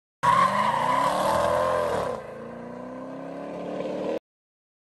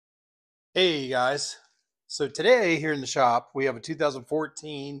Hey guys, so today here in the shop we have a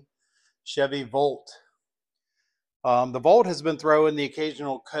 2014 Chevy Volt. The Volt has been throwing the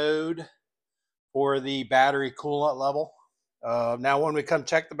occasional code for the battery coolant level. Now when we come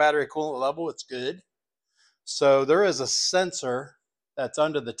check the battery coolant level, it's good. So there is a sensor that's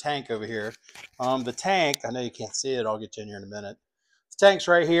under the tank over here. The tank, I know you can't see it, I'll get you in here in a minute. The tank's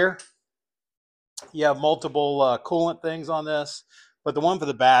right here. You have multiple coolant things on this, but the one for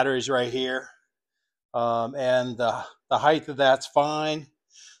the battery is right here. And the height of that's fine.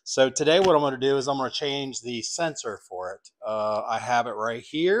 So today what I'm going to do is I'm going to change the sensor for it. I have it right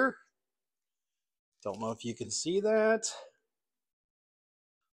here. Don't know if you can see that.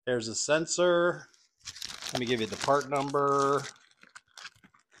 There's a sensor. Let me give you the part number.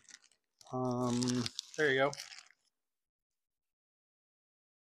 There you go.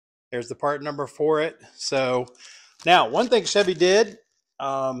 There's the part number for it. So now one thing Chevy did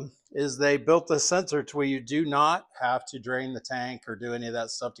is they built the sensor to where you do not have to drain the tank or do any of that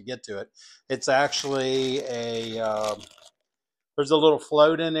stuff to get to it. It's actually there's a little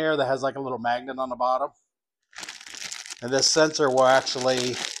float in there that has like a little magnet on the bottom. And this sensor will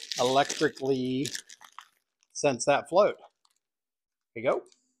actually electrically sense that float. There you go.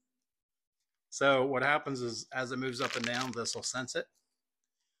 So what happens is as it moves up and down, this will sense it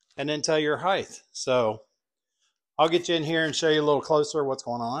and then tell your height. So I'll get you in here and show you a little closer what's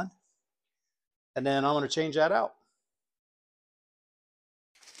going on. And then I'm going to change that out.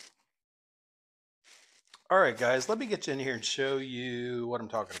 All right, guys, let me get you in here and show you what I'm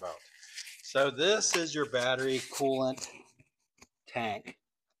talking about. So this is your battery coolant tank.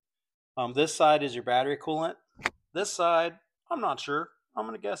 This side is your battery coolant. This side, I'm not sure. I'm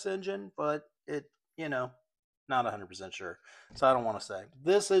going to guess engine, but it, not 100% sure. So I don't want to say.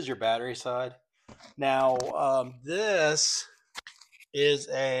 This is your battery side. Now, this is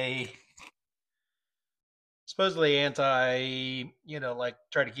a supposedly anti, like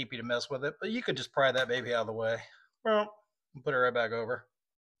try to keep you to mess with it, but you could just pry that baby out of the way. Well, put it right back over.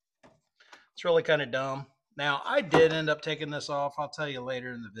 It's really kind of dumb. Now, I did end up taking this off. I'll tell you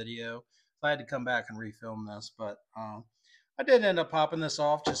later in the video. I had to come back and refilm this, but I did end up popping this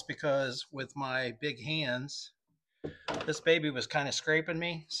off just because with my big hands, this baby was kind of scraping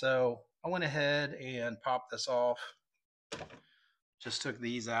me. So I went ahead and popped this off. Just took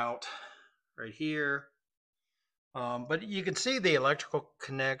these out right here. But you can see the electrical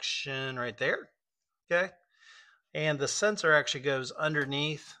connection right there. Okay. And the sensor actually goes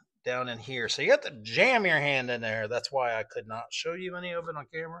underneath down in here. So you have to jam your hand in there. That's why I could not show you any of it on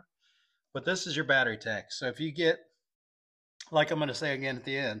camera. But this is your battery tank. So if you get, like I'm going to say again at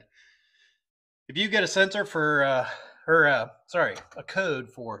the end, if you get a sensor for, a code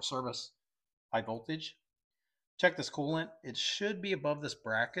for service high voltage, check this coolant. It should be above this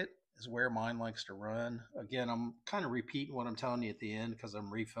bracket is where mine likes to run. Again, I'm kind of repeating what I'm telling you at the end because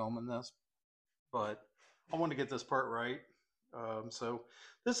I'm refilming this, but I want to get this part right. So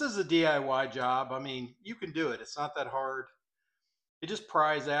this is a DIY job. I mean, you can do it. It's not that hard. It just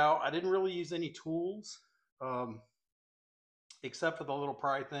pries out. I didn't really use any tools except for the little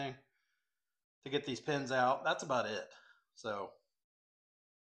pry thing to get these pins out. That's about it. So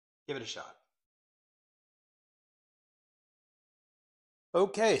give it a shot.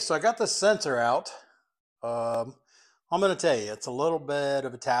 Okay, so I got the sensor out. I'm going to tell you, it's a little bit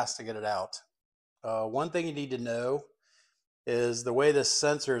of a task to get it out. One thing you need to know is the way this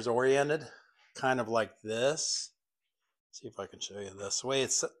sensor is oriented, kind of like this. See if I can show you this. The way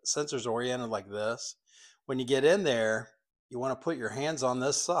its sensor's oriented like this. When you get in there, you want to put your hands on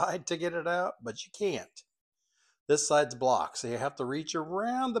this side to get it out, but you can't. This side's blocked, so you have to reach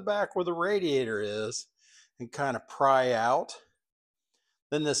around the back where the radiator is and kind of pry out.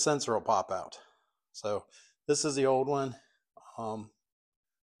 Then this sensor will pop out. So this is the old one. A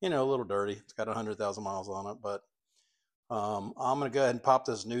little dirty. It's got 100,000 miles on it, but I'm going to go ahead and pop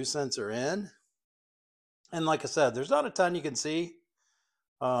this new sensor in. And like I said, there's not a ton you can see.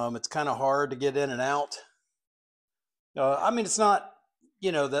 It's kind of hard to get in and out. I mean, it's not,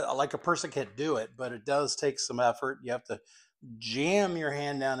 that like a person can't do it, but it does take some effort. You have to jam your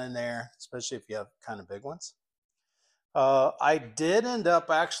hand down in there, especially if you have kind of big ones. I did end up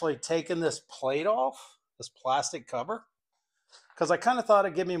actually taking this plate off, this plastic cover, because I kind of thought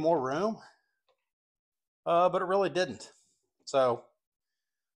it'd give me more room, but it really didn't. So,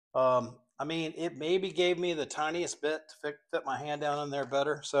 I mean, it maybe gave me the tiniest bit to fit my hand down in there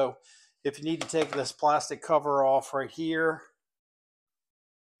better. So if you need to take this plastic cover off right here,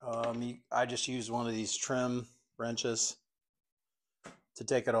 I just used one of these trim wrenches to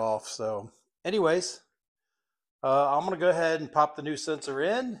take it off. So anyways, I'm going to go ahead and pop the new sensor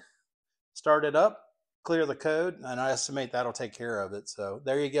in. start it up, clear the code, and I estimate that'll take care of it. So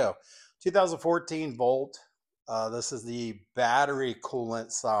there you go. 2014 Volt. This is the battery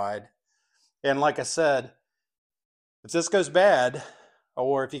coolant side. And like I said, if this goes bad,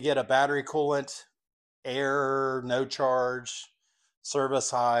 or if you get a battery coolant error, no charge,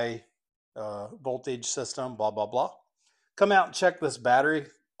 service high voltage system, blah, blah, blah, come out and check this battery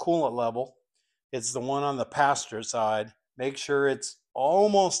coolant level. It's the one on the passenger side. Make sure it's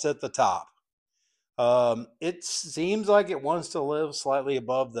almost at the top. It seems like it wants to live slightly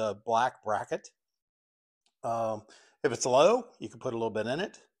above the black bracket. If it's low, you can put a little bit in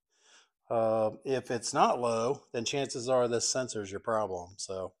it. If it's not low, then chances are this sensor is your problem.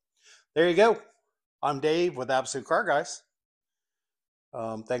 So there you go. I'm Dave with Absolute Car Guys.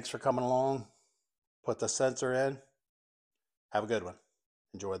 Thanks for coming along. Put the sensor in. Have a good one.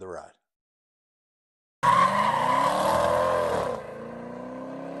 Enjoy the ride.